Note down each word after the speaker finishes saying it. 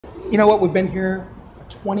You know what? We've been here for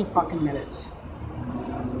 20 fucking minutes.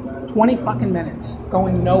 20 fucking minutes,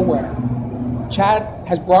 going nowhere. Chad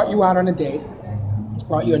has brought you out on a date. He's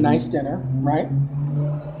brought you a nice dinner, right?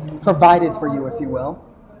 Provided for you, if you will.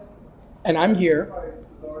 And I'm here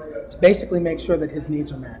to basically make sure that his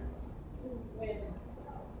needs are met.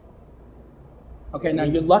 Okay, now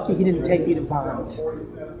you're lucky he didn't take you to Vons.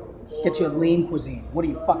 Get you a lean cuisine. What are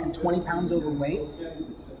you, fucking 20 pounds overweight?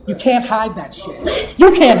 You can't hide that shit.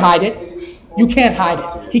 You can't hide it. You can't hide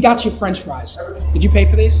it. He got you French fries. Did you pay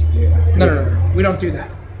for these? Yeah. No. We don't do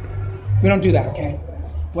that. We don't do that, okay?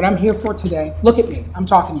 What I'm here for today, look at me. I'm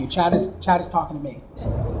talking to you. Chad is talking to me.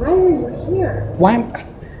 Why are you here?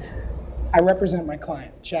 I represent my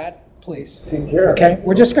client. Chad, please. Take care. Okay?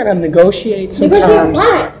 We're just gonna negotiate some Negotiate terms.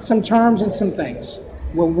 what? Some terms and some things.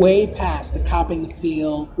 We're way past the copping the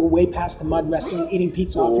field. We're way past the mud wrestling, eating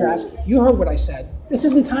pizza off your ass. You heard what I said. This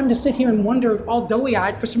isn't time to sit here and wonder all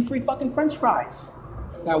doughy-eyed for some free fucking French fries.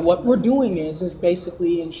 Now, what we're doing is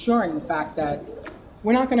basically ensuring the fact that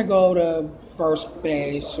we're not gonna go to first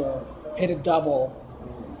base or hit a double.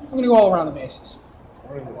 We're gonna go all around the bases.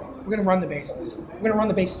 We're gonna run the bases. We're gonna run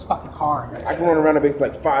the bases fucking hard. I can run around the base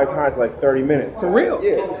like 5 times, like 30 minutes. For real?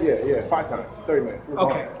 Yeah. 5 times, 30 minutes. We're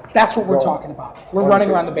Okay, going. that's what we're talking about. We're running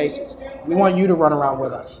around the bases. We want you to run around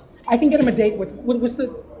with us. I can get him a date with what's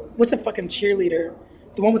the fucking cheerleader?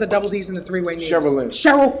 The one with the double D's and the three-way knees. Cheryl Lynn.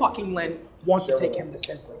 Cheryl fucking Lynn wants to take him to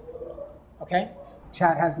Sizzler. Okay?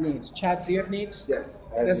 Chad has needs. Chad, do you have needs? Yes.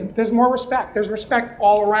 There's more respect. There's respect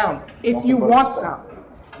all around. If you want some.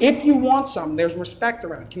 If you want some, there's respect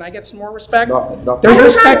around. Can I get some more respect? Nothing. There's I don't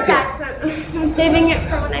respect have here. sex. I'm saving it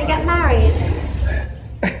for when I get married.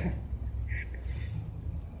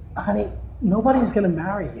 Honey, nobody's gonna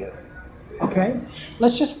marry you. Okay?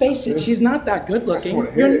 Let's just face it. She's not that good looking.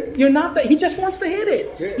 wanna hit it. You're not that. He just wants to hit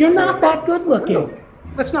it. Yeah. You're not that good looking.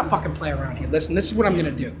 Let's not fucking play around here. Listen, this is what I'm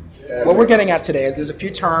gonna do. What we're getting at today is there's a few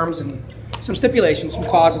terms and some stipulations, some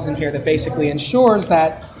clauses in here that basically ensures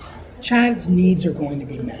that Chad's needs are going to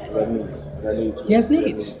be met. That needs. He has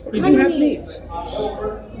needs. You What do have needs? needs.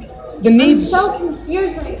 The needs. I'm so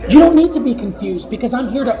confused right now. You don't need to be confused because I'm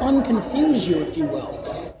here to unconfuse you, if you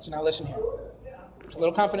will. So now listen here. It's a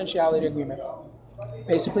little confidentiality agreement.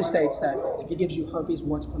 Basically states that if he gives you herpes,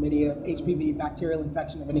 warts, chlamydia, HPV, bacterial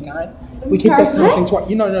infection of any kind, we keep sorry, those kind of what?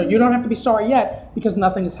 things. No, you don't have to be sorry yet because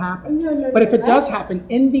nothing has happened. No, But if it what? does happen,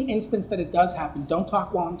 in the instance that it does happen, don't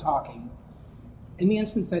talk while I'm talking. In the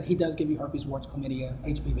instance that he does give you herpes, warts, chlamydia,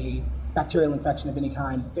 HPV, bacterial infection of any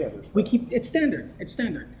kind, we keep it's standard. It's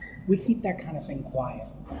standard. We keep that kind of thing quiet.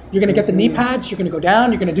 You're gonna get the knee pads. You're gonna go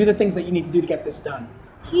down. You're gonna do the things that you need to do to get this done.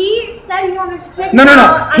 He said he wanted to sit No. down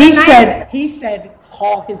on He a nice- said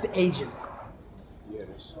call his agent.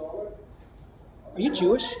 Yes. Are you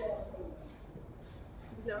Jewish?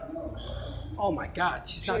 No. Oh my God,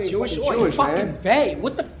 she's not ain't Jewish. fucking Oh, Jewish, fucking man. vey.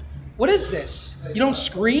 What is this? You don't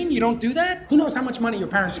scream? You don't do that? Who knows how much money your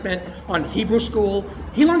parents spent on Hebrew school?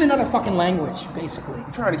 He learned another fucking language, basically.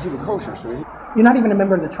 I'm trying to keep it kosher, sweetie. You're not even a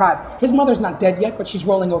member of the tribe. His mother's not dead yet, but she's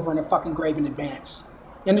rolling over in a fucking grave in advance.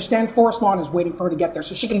 You understand? Forest Lawn is waiting for her to get there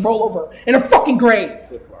so she can roll over in a fucking grave.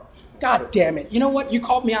 God damn it. You know what? You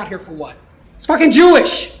called me out here for what? It's fucking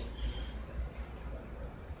Jewish.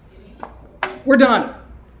 We're done.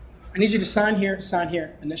 I need you to sign here,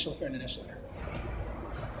 initial here, and initial here.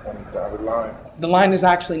 On the dotted line. The line is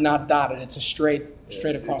actually not dotted. It's a straight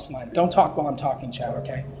across the line. Don't talk while I'm talking, Chad,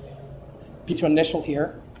 okay? Need to initial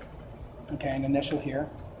here. Okay, an initial here.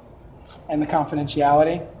 And the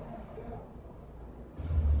confidentiality.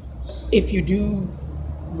 If you do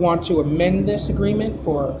want to amend this agreement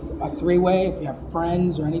for a three-way, if you have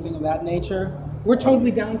friends or anything of that nature, we're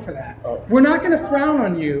totally down for that. We're not going to frown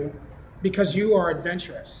on you because you are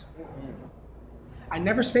adventurous. I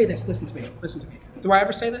never say this. Listen to me. Do I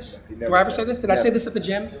ever say this? Do I ever say this? Did I say this at the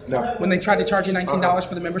gym? No. When they tried to charge you $19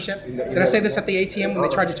 for the membership? Did I say this at the ATM when they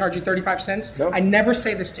tried to charge you 35 cents? No. I never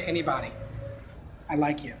say this to anybody. I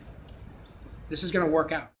like you. This is going to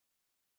work out.